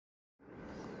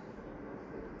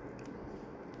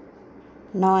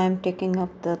Now I am taking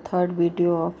up the third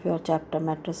video of your chapter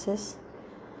matrices,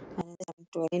 and I'm going to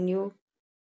explain you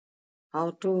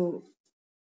how to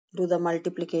do the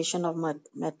multiplication of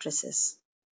matrices.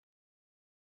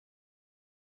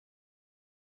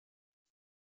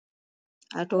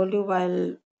 I told you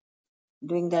while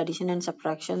doing the addition and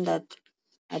subtraction that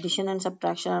addition and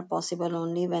subtraction are possible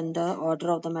only when the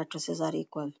order of the matrices are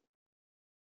equal.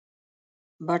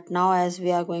 But now as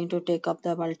we are going to take up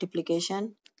the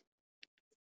multiplication,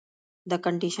 the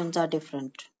conditions are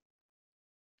different.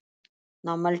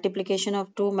 Now multiplication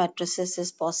of two matrices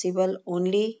is possible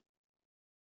only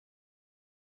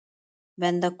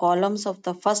when the columns of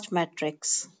the first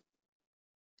matrix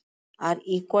are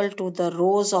equal to the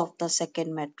rows of the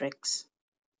second matrix.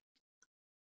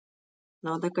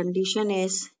 Now the condition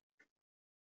is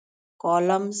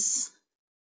columns.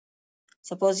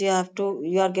 Suppose you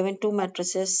are given two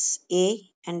matrices A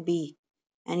and B,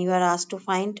 and you are asked to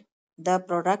find the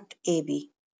product AB.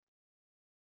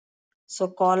 So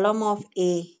column of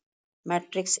A,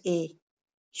 matrix A,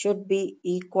 should be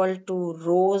equal to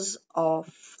rows of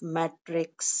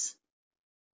matrix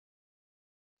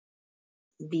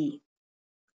B.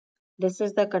 This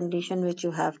is the condition which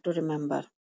you have to remember.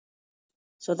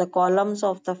 So the columns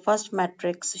of the first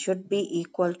matrix should be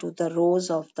equal to the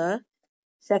rows of the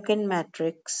second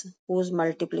matrix whose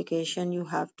multiplication you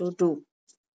have to do.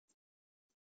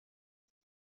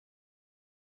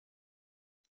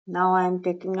 Now I am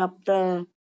taking up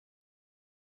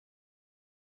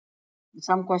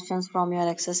some questions from your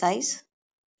exercise,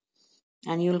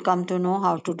 and you'll come to know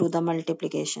how to do the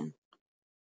multiplication.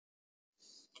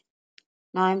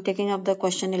 Now I am taking up the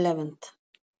question 11th.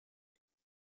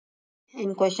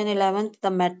 In question 11th,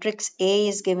 the matrix A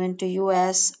is given to you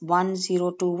as 1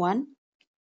 0 2 1,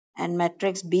 and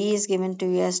matrix B is given to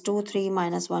you as 2 3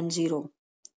 minus 1 0,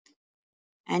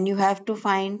 and you have to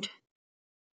find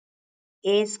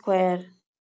A square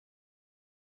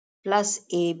plus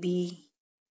AB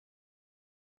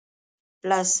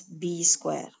plus B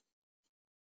square.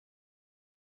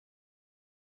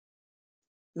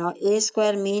 Now A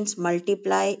square means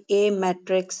multiply A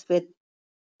matrix with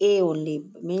A only,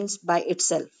 means by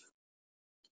itself.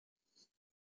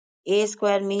 A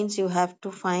square means you have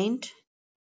to find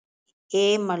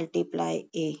A multiply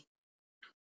A.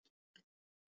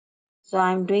 So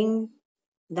I am doing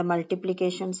the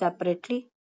multiplication separately.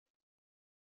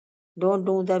 Don't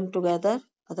do them together,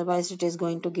 otherwise it is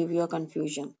going to give you a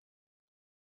confusion.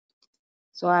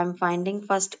 So I am finding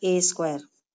first A square.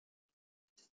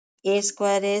 A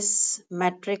square is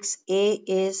matrix A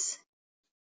is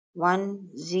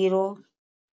 1 0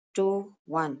 2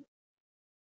 1.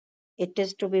 It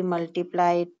is to be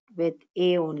multiplied with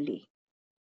A only.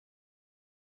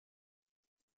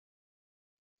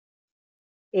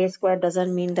 A square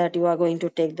doesn't mean that you are going to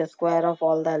take the square of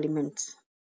all the elements.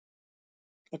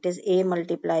 It is A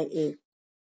multiply A.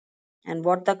 And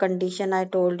what the condition I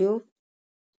told you?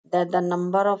 That the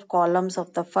number of columns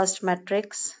of the first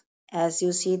matrix, as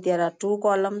you see there are two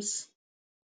columns,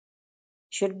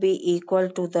 should be equal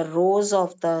to the rows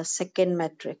of the second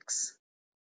matrix.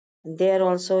 And there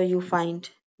also you find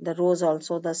the rows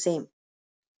also the same.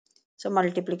 So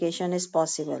multiplication is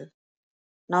possible.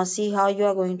 Now see how you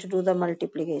are going to do the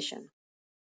multiplication.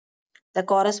 The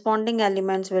corresponding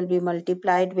elements will be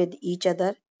multiplied with each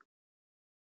other,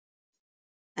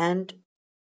 and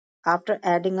after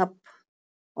adding up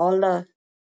all the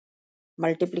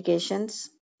multiplications,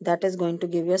 that is going to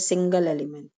give you a single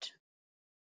element.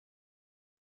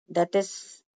 That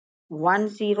is 1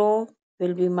 0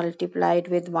 will be multiplied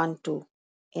with 1 2.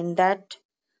 In that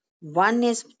 1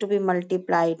 is to be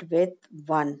multiplied with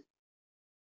 1.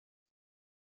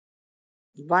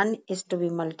 1 is to be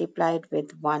multiplied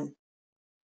with 1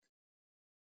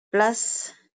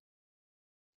 plus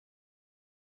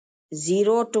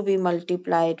 0 to be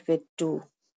multiplied with 2.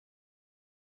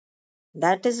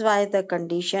 That is why the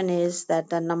condition is that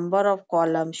the number of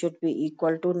columns should be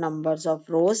equal to numbers of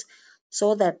rows,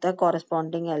 so that the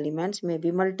corresponding elements may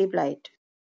be multiplied.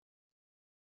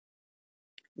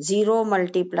 0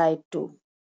 multiplied 2.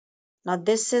 Now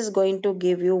this is going to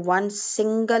give you one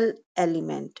single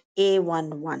element,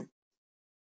 A11.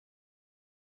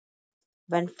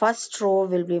 When first row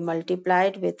will be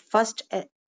multiplied with first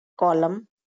column,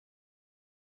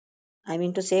 I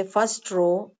mean to say first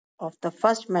row of the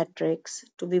first matrix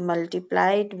to be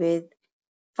multiplied with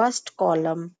first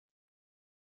column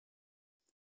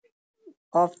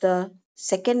of the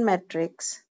second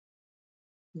matrix,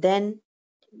 then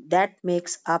that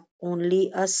makes up only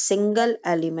a single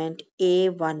element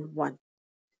A11.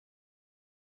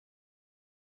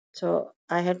 So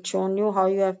I had shown you how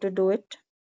you have to do it.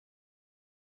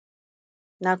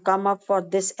 Now come up for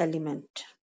this element.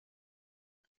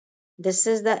 This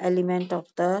is the element of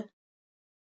the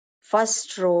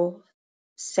first row,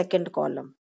 second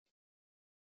column.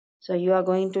 So you are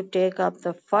going to take up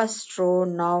the first row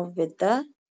now with the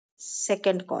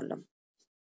second column.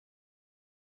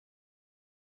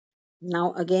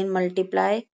 Now again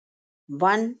multiply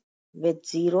 1 with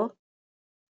 0.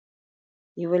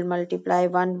 You will multiply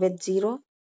 1 with 0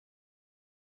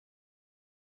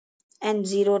 and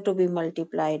 0 to be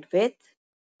multiplied with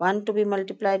 1 to be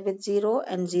multiplied with 0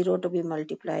 and 0 to be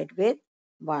multiplied with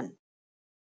 1.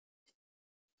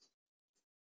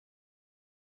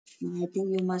 I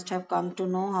think you must have come to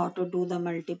know how to do the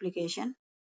multiplication,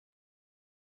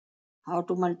 how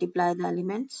to multiply the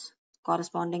elements.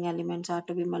 Corresponding elements are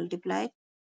to be multiplied.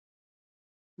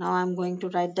 Now I am going to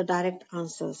write the direct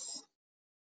answers.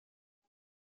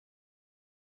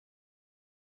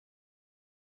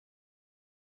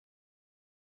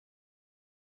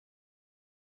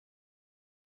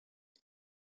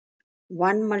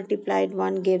 One multiplied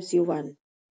 1 gives you 1.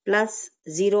 Plus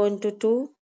 0 into 2,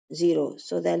 0.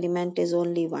 So the element is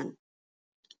only 1.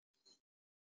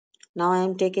 Now I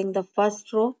am taking the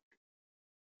first row,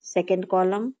 second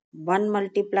column. 1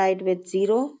 multiplied with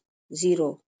 0,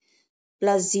 0.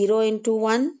 Plus 0 into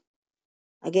 1,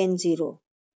 again 0.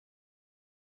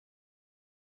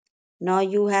 Now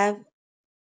you have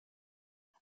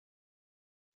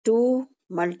 2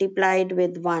 multiplied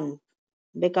with 1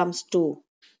 becomes 2.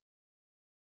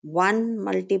 1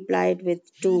 multiplied with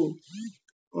 2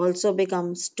 also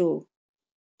becomes 2.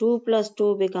 2 plus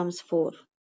 2 becomes 4.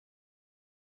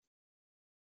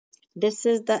 This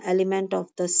is the element of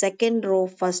the second row,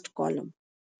 first column.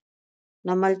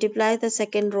 Now multiply the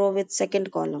second row with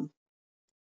second column.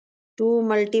 2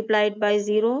 multiplied by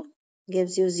 0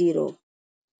 gives you 0.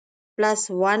 Plus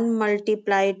 1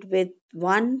 multiplied with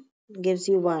 1 gives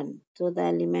you 1. So the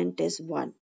element is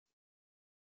 1.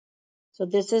 So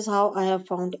this is how I have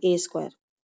found a square.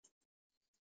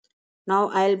 Now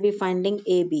I will be finding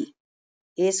AB.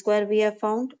 A square we have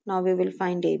found. Now we will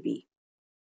find AB.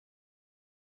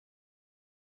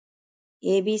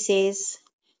 AB says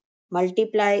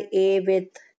multiply A with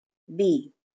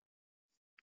B.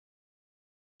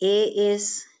 A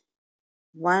is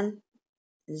 1,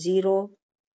 0,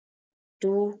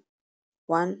 2,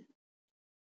 1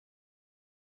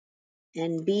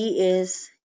 and B is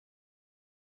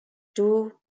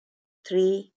 2,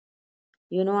 3.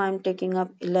 You know I am taking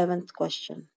up 11th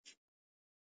question.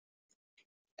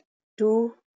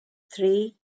 2,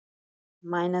 3,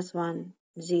 minus 1,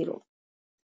 0.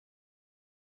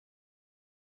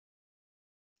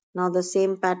 Now the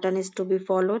same pattern is to be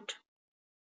followed.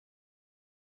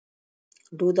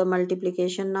 Do the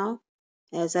multiplication now.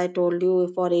 As I told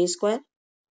you for A square,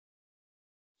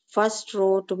 first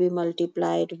row to be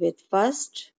multiplied with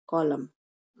first column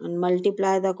and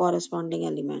multiply the corresponding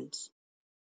elements.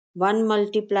 1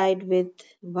 multiplied with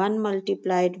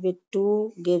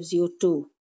 2 gives you 2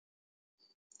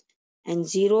 and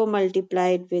 0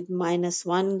 multiplied with minus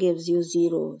 1 gives you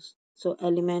 0. So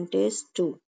element is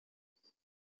 2.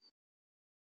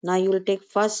 Now you will take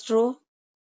first row,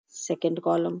 second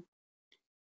column.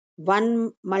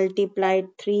 1 multiplied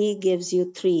 3 gives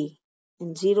you 3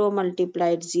 and 0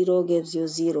 multiplied 0 gives you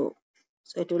 0.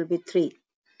 So it will be 3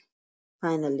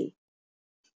 finally,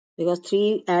 because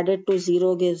 3 added to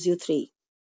 0 gives you 3.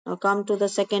 Now come to the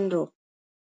second row.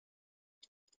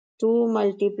 2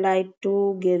 multiplied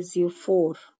 2 gives you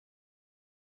 4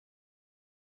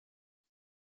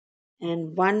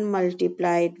 and 1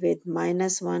 multiplied with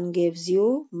minus 1 gives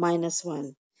you minus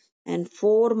 1 and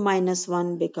 4 minus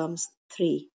 1 becomes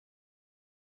 3.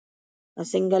 A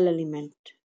single element.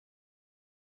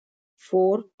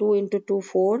 4, 2 into 2,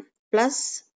 4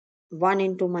 plus 1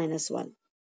 into minus 1.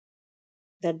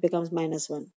 That becomes minus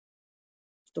 1.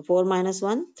 So 4 minus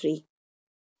 1, 3.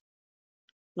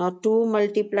 Now 2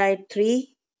 multiplied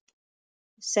 3,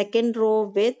 second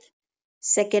row with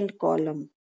second column.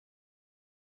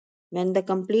 When the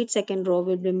complete second row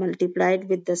will be multiplied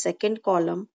with the second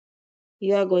column,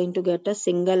 you are going to get a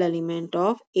single element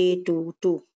of A2,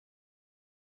 2.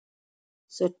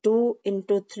 So 2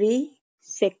 into 3,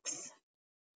 6.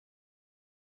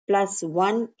 Plus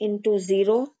 1 into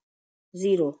 0,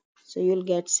 0. So you'll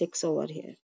get 6 over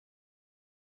here.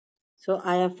 So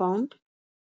I have found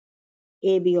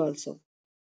AB also.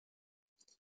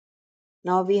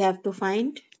 Now we have to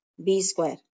find B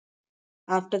square.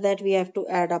 After that we have to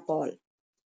add up all.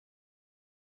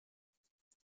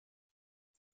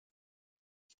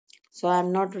 So I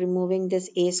am not removing this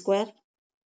A square.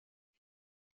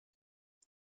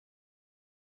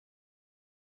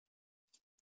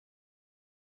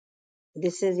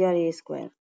 This is your A square.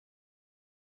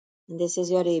 And this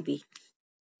is your AB.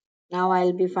 Now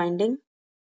I'll be finding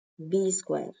B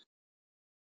square.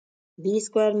 B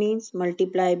square means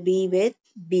multiply B with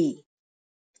B.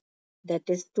 That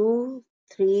is 2,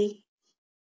 3,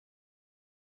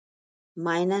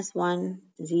 minus 1,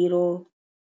 0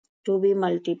 to be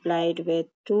multiplied with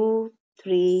 2,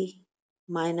 3,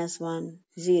 minus 1,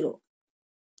 0.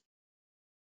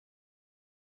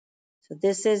 So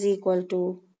this is equal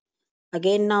to,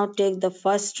 again now take the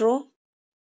first row,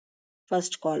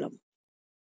 first column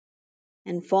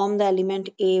and form the element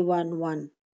A11.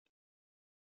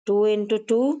 2 into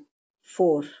 2,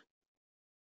 4.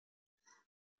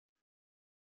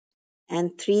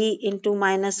 And 3 into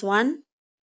minus 1,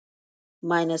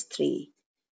 minus 3.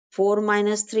 4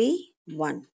 minus 3,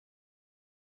 1.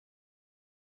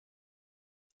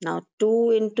 Now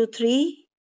 2 into 3,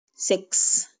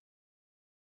 6.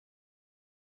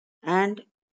 And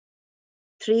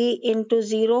 3 into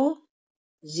 0,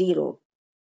 0.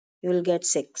 You will get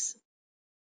 6.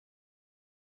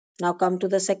 Now come to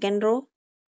the second row.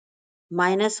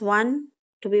 Minus 1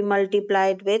 to be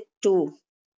multiplied with 2.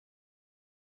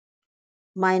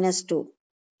 Minus 2.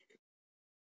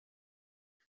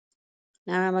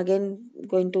 Now I'm again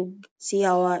going to see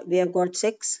how we have got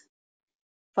 6.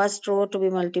 First row to be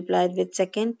multiplied with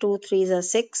second. 2 3s are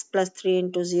 6 plus 3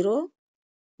 into 0,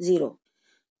 0.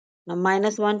 Now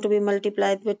minus 1 to be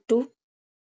multiplied with 2.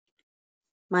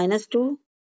 Minus 2.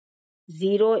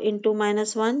 0 into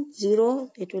minus 1,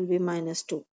 0. It will be minus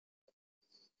 2.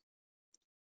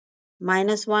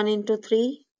 Minus 1 into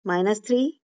 3, minus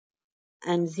 3.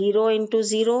 And 0 into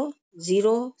 0,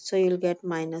 0. So you'll get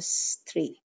minus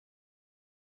 3.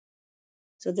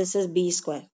 So this is B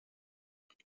square.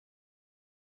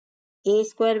 A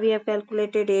square we have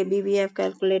calculated, AB we have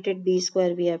calculated, B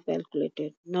square we have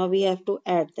calculated. Now we have to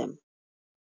add them.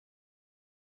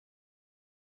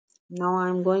 Now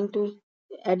I'm going to,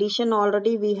 addition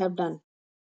already we have done.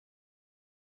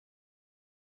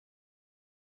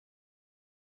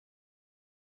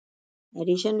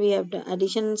 Addition we have done,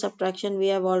 addition and subtraction we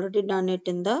have already done it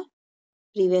in the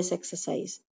previous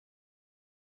exercise.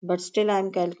 But still I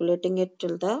am calculating it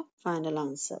till the final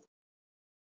answer.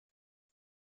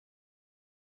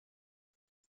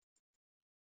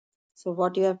 So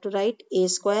what you have to write? A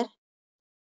square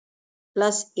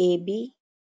plus AB.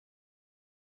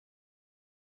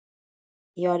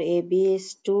 Your AB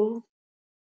is 2,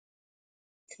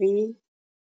 3,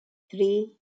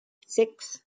 3,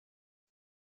 6.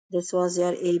 This was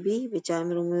your AB, which I am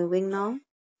removing now.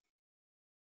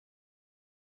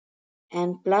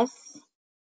 And plus,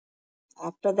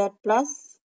 after that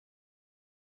plus,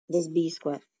 this B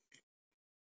square.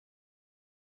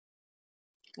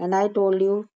 And I told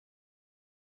you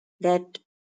that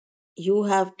you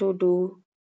have to do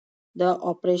the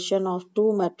operation of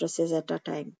two matrices at a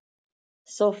time.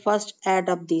 So first add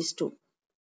up these two.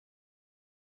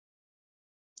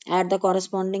 Add the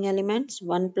corresponding elements.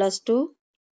 1 plus 2,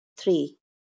 3.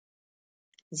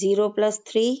 0 plus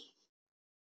 3,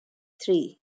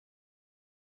 3.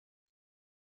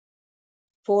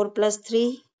 4 plus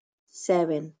 3,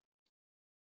 7.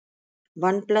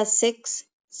 1 plus 6,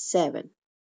 7.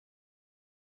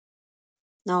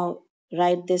 Now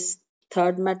write this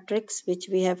third matrix which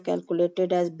we have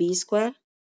calculated as B square.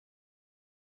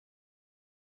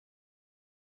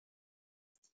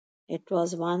 It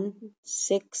was 1,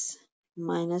 6,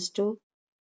 minus 2,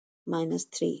 minus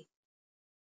 3.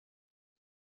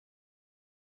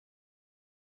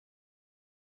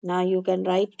 Now you can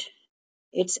write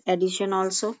its addition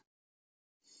also.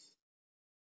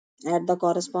 Add the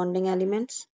corresponding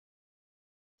elements.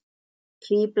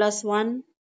 3 plus 1,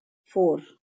 4.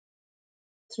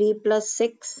 3 plus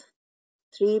 6,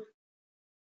 3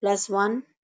 plus 1,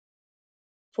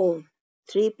 4.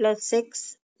 3 plus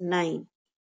 6, 9.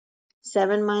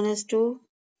 7 minus 2,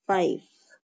 5.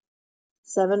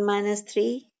 7 minus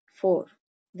 3, 4.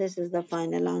 This is the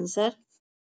final answer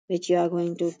which you are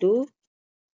going to do.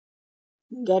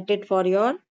 Get it for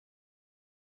your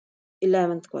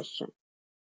 11th question.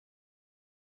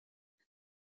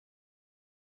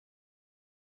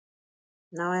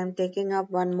 Now I am taking up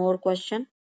one more question.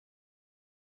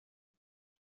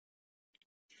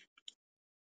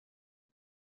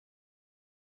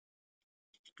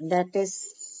 That is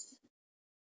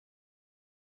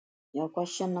your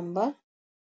question number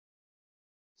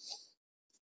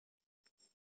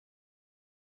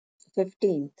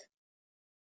 15th.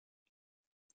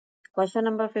 Question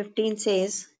number 15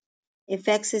 says, if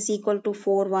x is equal to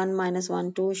 4, 1, minus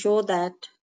 1, 2, show that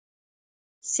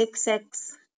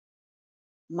 6x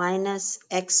minus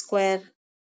x square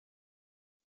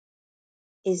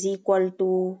is equal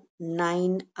to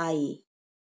 9i.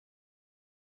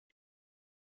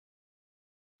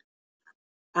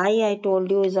 I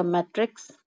told you is a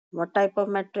matrix. What type of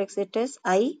matrix it is?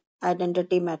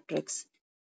 Identity matrix,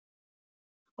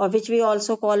 or which we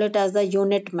also call it as the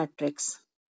unit matrix.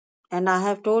 And I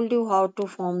have told you how to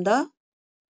form the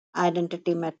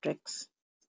identity matrix.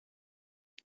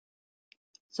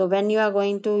 So when you are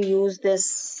going to use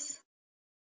this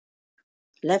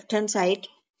left hand side,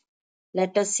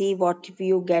 let us see what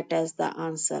you get as the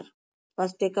answer.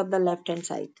 First take up the left hand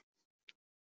side.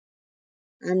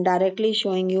 I'm directly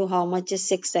showing you how much is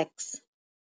 6x.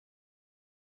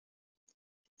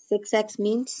 6x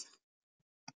means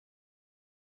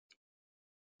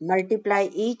multiply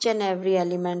each and every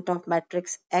element of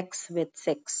matrix X with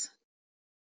 6.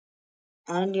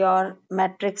 And your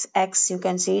matrix X, you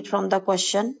can see it from the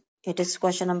question. It is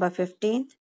question number 15.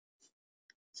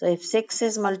 So if 6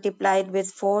 is multiplied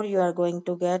with 4, you are going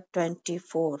to get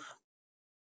 24.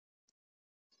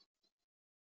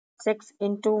 6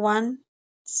 into 1,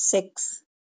 6.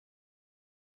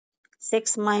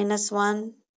 6 minus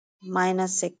 1,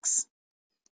 minus 6.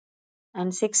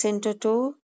 And 6 into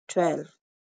 2, 12.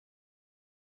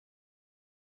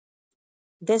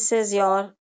 This is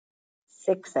your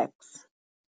 6x.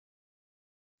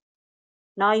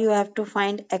 Now you have to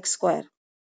find x square.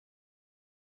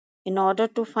 In order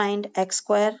to find x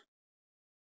square,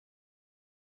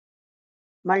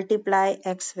 multiply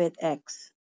x with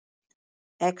x.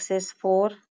 X is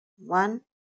 4, 1.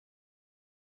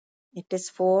 It is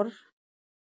 4,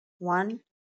 1,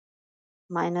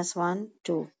 minus 1,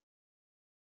 2.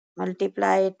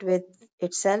 Multiply it with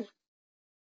itself.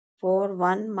 4,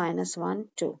 1, minus 1,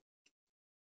 2.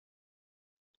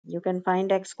 You can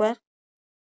find x square.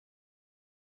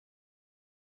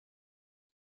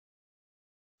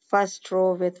 First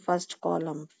row with first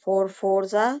column. 4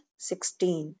 fours are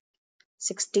 16.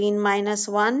 16 minus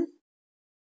 1,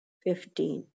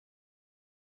 15.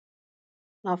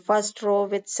 Now first row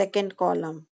with second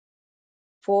column.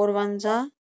 4 ones are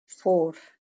 4.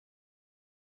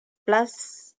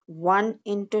 Plus 1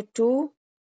 into 2,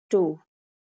 2.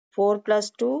 4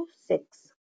 plus 2, 6.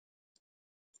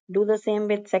 Do the same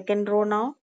with second row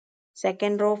now.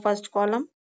 Second row first column.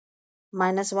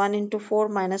 Minus 1 into 4,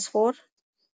 minus 4.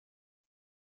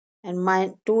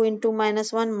 And 2 into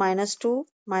minus 1, minus 2.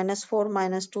 Minus 4,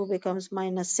 minus 2 becomes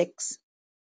minus 6.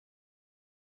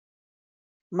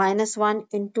 Minus 1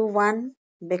 into 1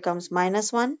 becomes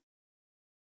minus 1.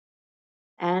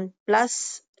 And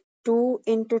plus 2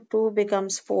 into 2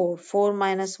 becomes 4. 4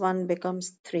 minus 1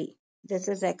 becomes 3. This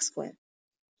is x square.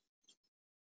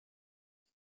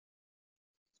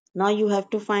 Now you have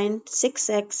to find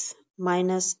 6x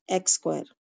minus x square.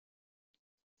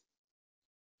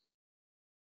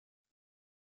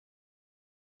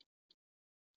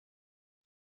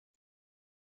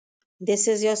 This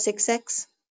is your 6x.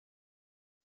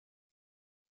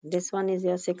 This one is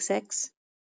your 6x.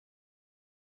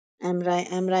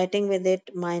 I'm writing with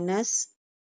it minus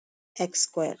x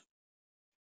square.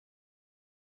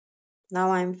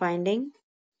 Now I'm finding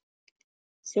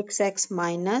 6x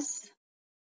minus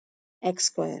x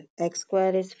square. X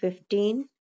square is 15.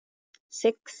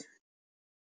 6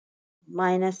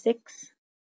 minus 6,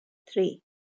 3.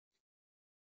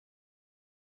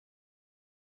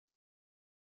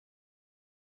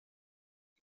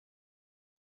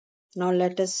 Now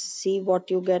let us see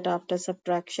what you get after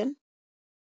subtraction.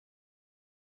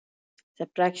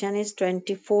 Subtraction is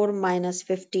 24 minus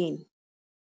 15.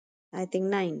 I think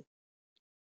 9.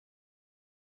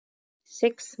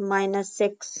 6 minus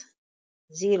 6,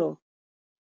 0.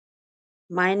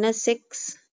 Minus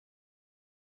 6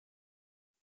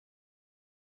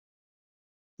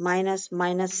 minus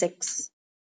 6.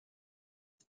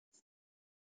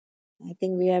 I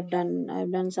think I've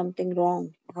done something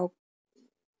wrong. How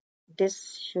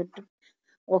this should,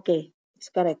 okay, it's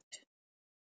correct.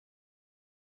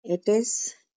 It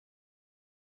is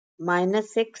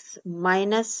minus 6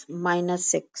 minus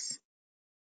 6.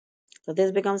 So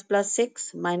this becomes plus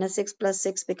 6. Minus 6 plus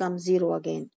 6 becomes 0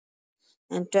 again.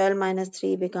 And 12 minus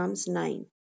 3 becomes 9.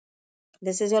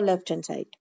 This is your left hand side.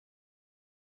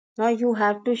 Now you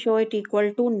have to show it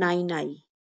equal to 9i.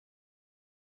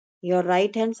 Your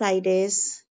right hand side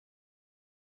is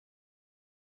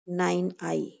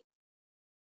 9i.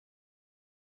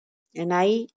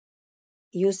 And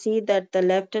you see that the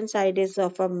left hand side is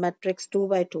of a matrix 2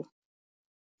 by 2.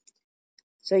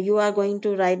 So you are going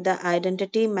to write the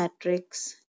identity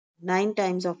matrix, 9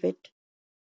 times of it,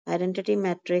 identity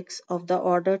matrix of the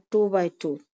order 2 by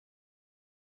 2,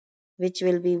 which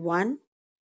will be 1,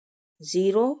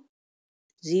 0,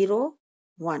 0,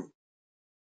 1.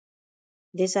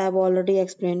 This I have already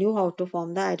explained you how to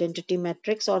form the identity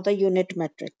matrix or the unit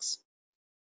matrix.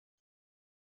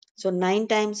 So 9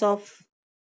 times of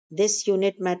this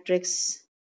unit matrix,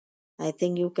 I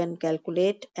think you can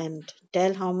calculate and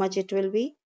tell how much it will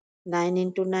be. 9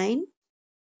 into 9.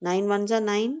 9 ones are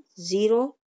 9.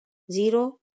 0,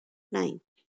 0, 9.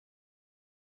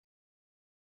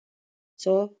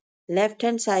 So left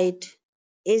hand side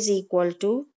is equal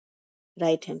to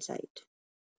right hand side.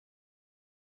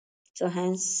 So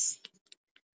hence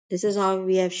this is how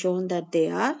we have shown that they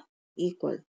are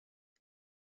equal.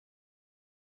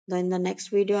 Now in the next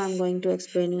video, I'm going to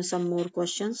explain you some more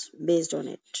questions based on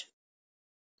it.